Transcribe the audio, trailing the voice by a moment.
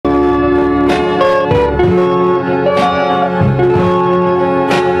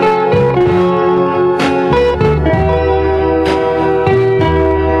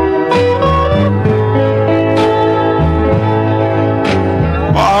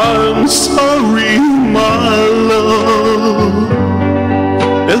I'm sorry, my love,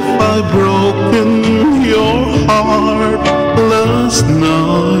 if I've broken your heart last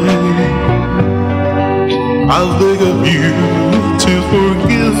night. I'll beg of you to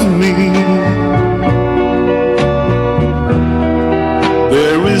forgive me.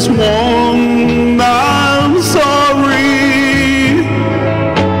 There is one I'm sorry,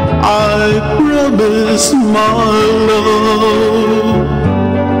 I promise, my love,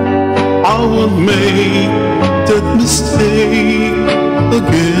 I won't make that mistake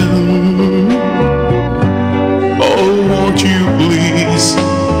again. Oh, won't you please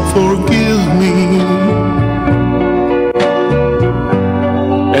forgive me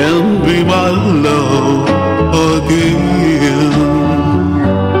and be my love again.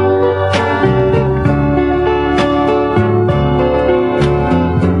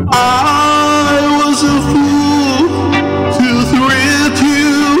 I was a fool to treat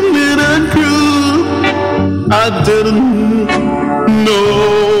you mean and cruel. I didn't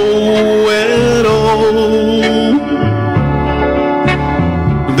know at all.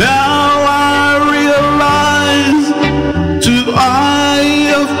 Now I realize, I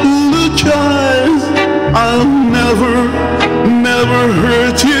apologize. I'll never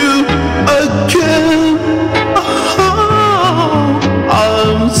hurt you again. Oh,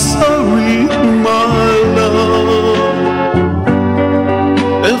 I'm sorry, my love,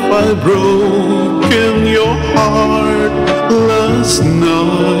 if I broken your heart last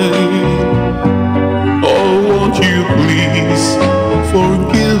night. Oh, won't you please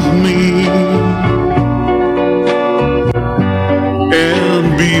forgive me and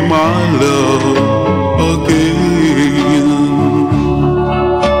be my love again.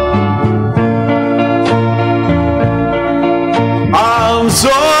 I'm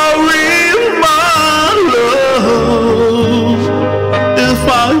sorry, my love, if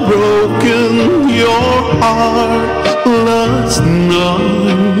I've broken your heart last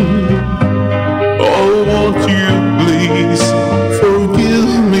night. Oh, won't you please forgive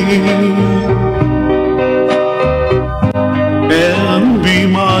me and be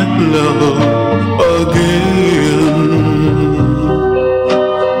my love again.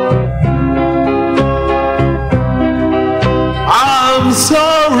 I'm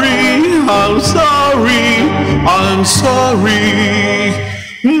sorry, I'm sorry, I'm sorry,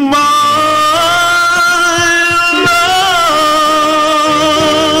 my